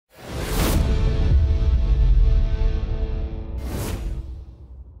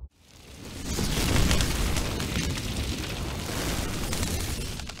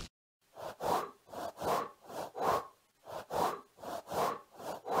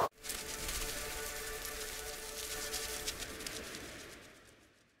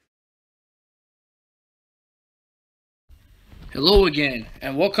Hello again,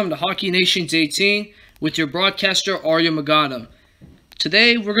 and welcome to Hockey Nations 18 with your broadcaster Arya Magana.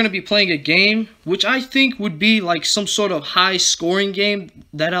 Today we're going to be playing a game which I think would be like some sort of high scoring game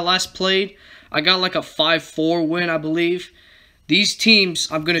that I last played. I got like a 5-4 win, I believe. These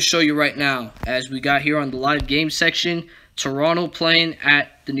teams I'm going to show you right now as we got here on the live game section. Toronto playing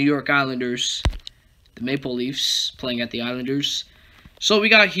at the New York Islanders. The Maple Leafs playing at the Islanders. So we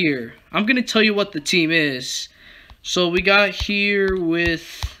got here. I'm going to tell you what the team is. So we got here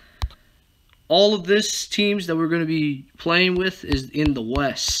with all of this teams that we're going to be playing with is in the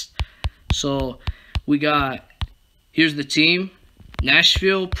West. So we got, here's the team,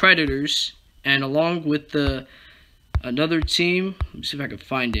 Nashville Predators, and along with another team, let me see if I can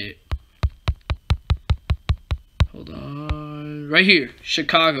find it. Hold on, right here,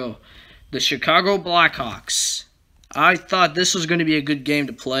 Chicago, the Chicago Blackhawks. I thought this was going to be a good game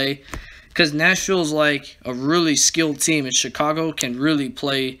to play, because Nashville's like a really skilled team, and Chicago can really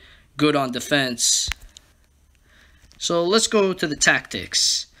play good on defense. So let's go to the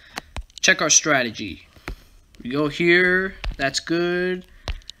tactics. Check our strategy. We go here. That's good.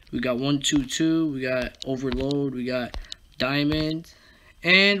 We got 1-2-2. We got overload. We got diamond.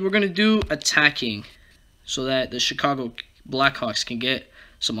 And we're going to do attacking so that the Chicago Blackhawks can get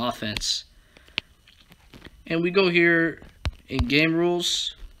some offense. And we go here in game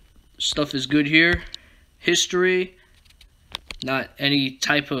rules. Stuff is good here. History, not any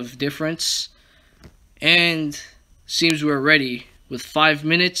type of difference. And seems we're ready with 5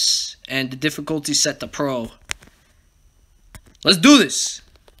 minutes and the difficulty set to pro. Let's do this.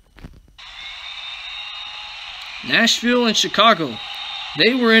 Nashville and Chicago,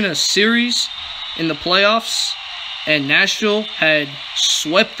 they were in a series in the playoffs, and Nashville had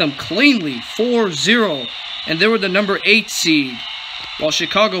swept them cleanly 4-0, and they were the number 8 seed. While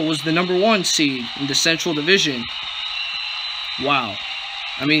Chicago was the number 1 seed in the Central Division. Wow.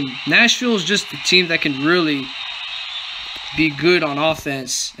 I mean, Nashville is just a team that can really be good on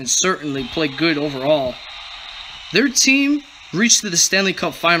offense and certainly play good overall. Their team reached to the Stanley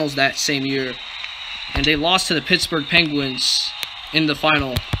Cup Finals that same year, and they lost to the Pittsburgh Penguins in the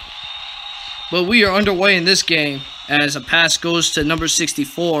final. But we are underway in this game as a pass goes to number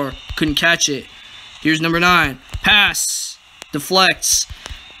 64. Couldn't catch it. Here's number 9. Pass. Deflects.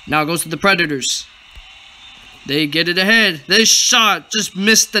 Now goes to the Predators. They get it ahead. This shot just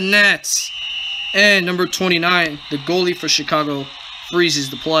missed the nets. And number 29, the goalie for Chicago, freezes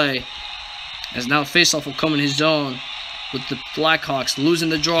the play. As now faceoff will come in his zone with the Blackhawks losing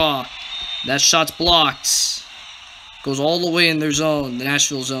the draw. That shot's blocked. Goes all the way in their zone, the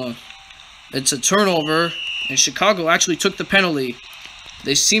Nashville zone. It's a turnover, and Chicago actually took the penalty.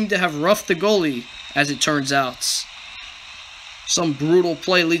 They seem to have roughed the goalie, as it turns out. Some brutal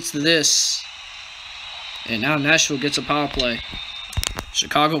play leads to this. And now Nashville gets a power play.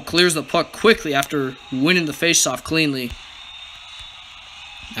 Chicago clears the puck quickly after winning the faceoff cleanly.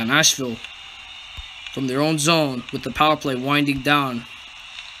 Now Nashville from their own zone with the power play winding down.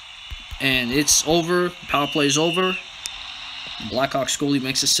 And it's over. The power play is over. The Blackhawks goalie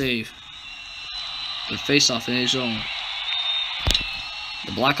makes a save. Their faceoff in his zone.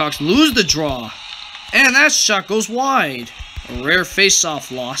 The Blackhawks lose the draw. And that shot goes wide. A rare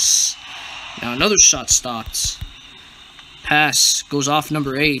face-off loss. Now another shot stopped. Pass goes off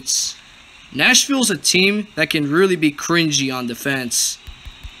number 8. Nashville's a team that can really be cringy on defense,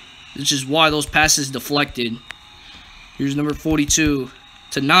 which is why those passes deflected. Here's number 42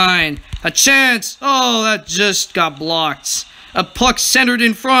 to 9. A chance. Oh, that just got blocked. A puck centered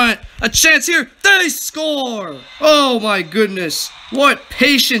in front. A chance here. They score. Oh my goodness. What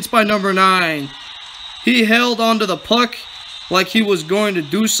patience by number 9. He held onto the puck like he was going to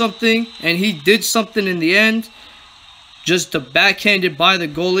do something, and he did something in the end, just to backhand it by the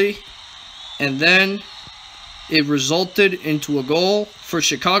goalie, and then it resulted into a goal for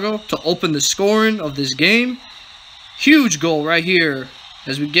Chicago to open the scoring of this game. Huge goal right here,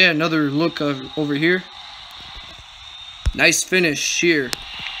 as we get another look over here. Nice finish here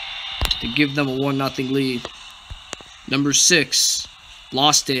to give them a 1-0 lead. Number 6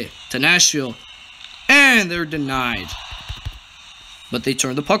 lost it to Nashville, and they're denied. But they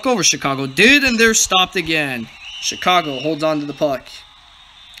turned the puck over. Chicago did, and they're stopped again. Chicago holds on to the puck.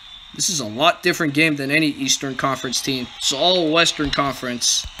 This is a lot different game than any Eastern Conference team. It's all Western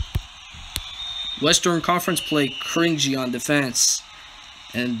Conference. Western Conference play cringy on defense.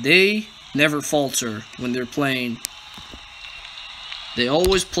 And they never falter when they're playing. They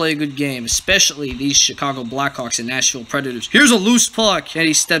always play a good game, especially these Chicago Blackhawks and Nashville Predators. Here's a loose puck, and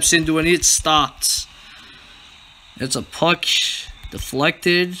he steps into it, and it stops. It's a puck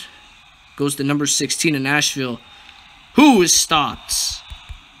deflected. Goes to number 16 in Nashville. who is stopped.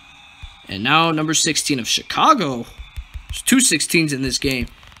 And now number 16 of Chicago. There's two 16s in this game.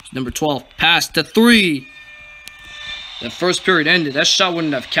 Number 12, pass to 3. The first period ended. That shot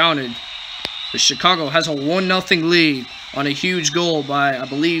wouldn't have counted. But Chicago has a 1-0 lead on a huge goal by, I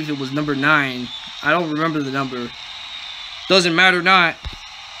believe it was number 9. I don't remember the number. Doesn't matter not.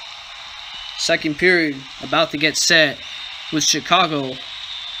 Second period about to get set with Chicago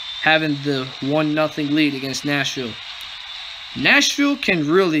having the 1-0 lead against Nashville. Nashville can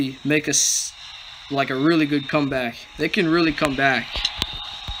really make us like a really good comeback. They can really come back.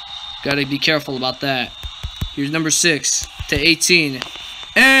 Gotta be careful about that. Here's number 6 to 18.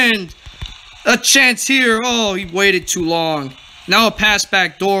 And a chance here. Oh, he waited too long. Now a pass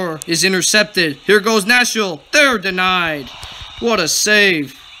back door is intercepted. Here goes Nashville. They're denied. What a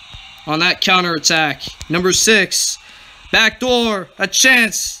save on that counterattack. Number 6. Back door. A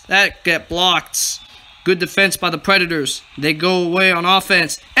chance. That get blocked. Good defense by the Predators. They go away on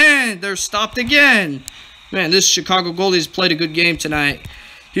offense. And they're stopped again. Man, this Chicago goalie has played a good game tonight.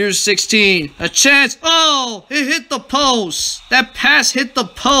 Here's 16. A chance. Oh, it hit the post. That pass hit the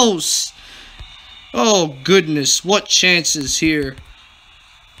post. Oh, goodness. What chances here.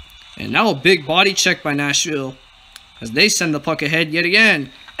 And now a big body check by Nashville as they send the puck ahead yet again.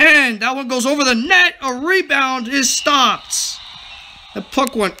 And that one goes over the net. A rebound is stopped. The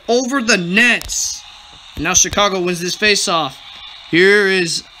puck went over the net. And now Chicago wins this faceoff. Here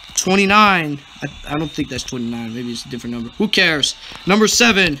is 29. I don't think that's 29. Maybe it's a different number. Who cares? Number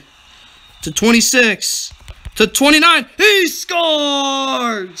 7 to 26 to 29. He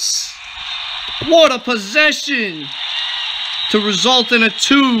scores! What a possession to result in a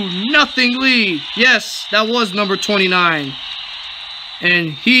 2-0 lead. Yes, that was number 29.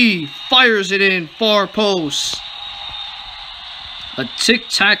 And he fires it in far post. A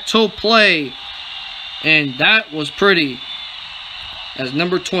tic-tac-toe play. And that was pretty. As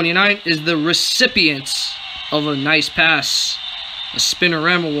number 29 is the recipient of a nice pass. A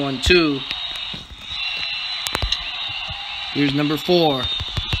spinorama one, too. Here's number 4.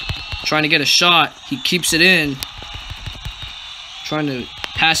 Trying to get a shot. He keeps it in. Trying to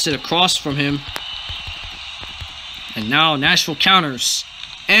pass it across from him. And now Nashville counters.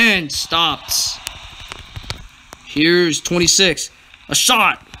 And stops. Here's 26. A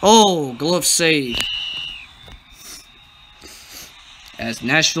shot. Oh, glove save. As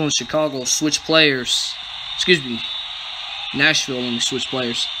Nashville and Chicago switch players. Excuse me. Nashville only switch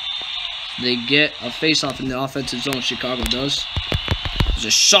players. They get a face-off in the offensive zone. Chicago does. There's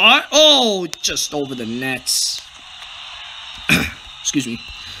a shot. Oh, just over the nets. Excuse me.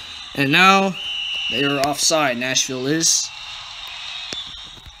 And now they are offside. Nashville is.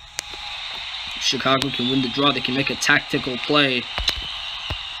 Chicago can win the draw. They can make a tactical play.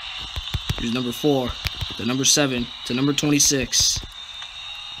 Here's number 4 to number 7 to number 26.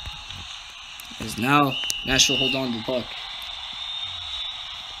 As now Nashville hold on to the puck.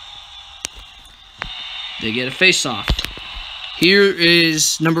 They get a face-off. Here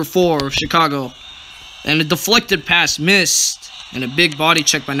is number 4 of Chicago. And a deflected pass missed. And a big body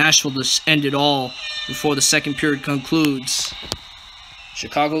check by Nashville to end it all before the second period concludes.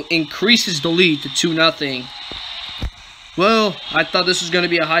 Chicago increases the lead to 2-0. Well, I thought this was going to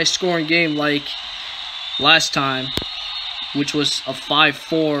be a high-scoring game like last time, which was a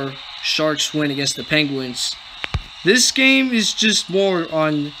 5-4 Sharks win against the Penguins. This game is just more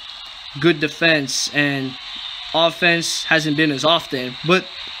on good defense, and offense hasn't been as often. But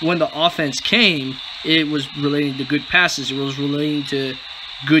when the offense came, it was relating to good passes. It was relating to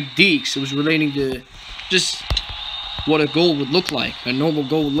good dekes. It was relating to just what a goal would look like, a normal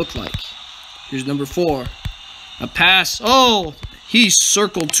goal would look like. Here's number 4. A pass. Oh, he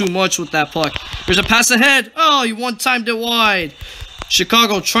circled too much with that puck. There's a pass ahead. Oh, he one-timed it wide.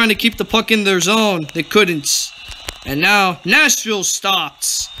 Chicago trying to keep the puck in their zone. They couldn't. And now Nashville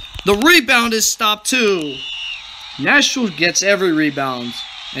stops. The rebound is stopped too. Nashville gets every rebound.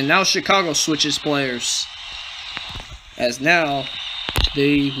 And now Chicago switches players. As now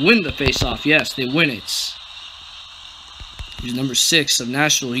they win the face-off. Yes, they win it. Here's number 6 of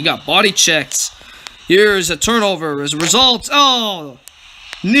Nashville. He got body checked. Here's a turnover. As a result, oh,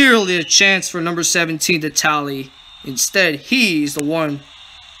 nearly a chance for number 17 to tally. Instead, he's the one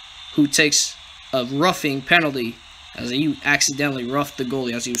who takes a roughing penalty as he accidentally roughed the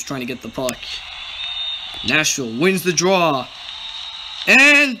goalie as he was trying to get the puck. Nashville wins the draw.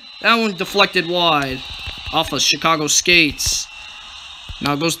 And that one deflected wide off of Chicago skates.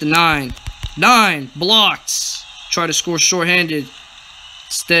 Now it goes to 9. 9 blocked. Try to score shorthanded.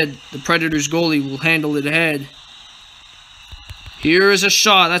 Instead, the Predators goalie will handle it ahead. Here is a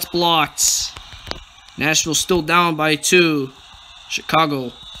shot. That's blocked. Nashville still down by 2.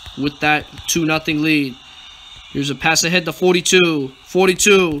 Chicago with that 2-0 lead. Here's a pass ahead to 42.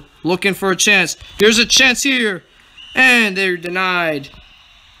 42 looking for a chance. Here's a chance here. And they're denied.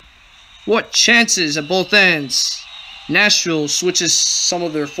 What chances at both ends. Nashville switches some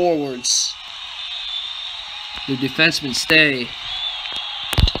of their forwards. The defensemen stay.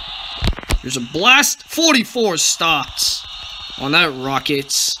 There's a blast. 44 stopped on that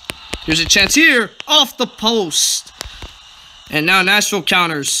Rockets. Here's a chance here. Off the post. And now Nashville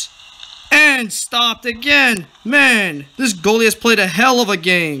counters. And stopped again. Man, this goalie has played a hell of a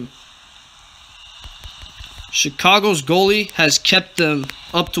game. Chicago's goalie has kept them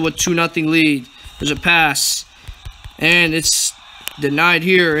up to a 2-0 lead. There's a pass. And it's denied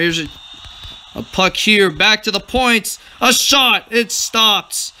here. Here's a puck here. Back to the points. A shot. It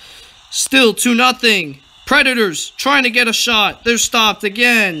stops. Still 2-0. Predators trying to get a shot. They're stopped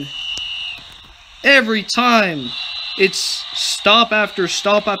again. Every time. It's stop after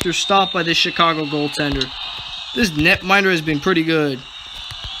stop after stop by the Chicago goaltender. This netminder has been pretty good.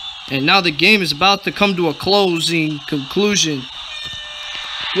 And now the game is about to come to a closing conclusion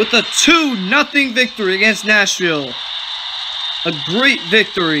with a 2-0 victory against Nashville. A great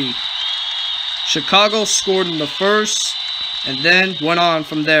victory. Chicago scored in the first and then went on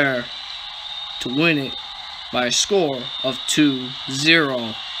from there to win it by a score of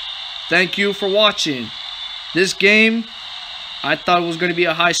 2-0. Thank you for watching. This game, I thought it was going to be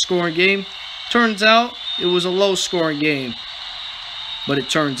a high-scoring game. Turns out, it was a low-scoring game. But it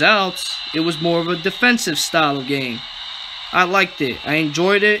turns out, it was more of a defensive style of game. I liked it. I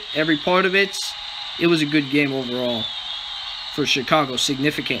enjoyed it, every part of it. It was a good game overall for Chicago,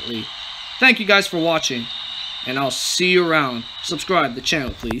 significantly. Thank you guys for watching, and I'll see you around. Subscribe to the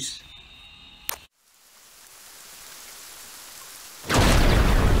channel, please.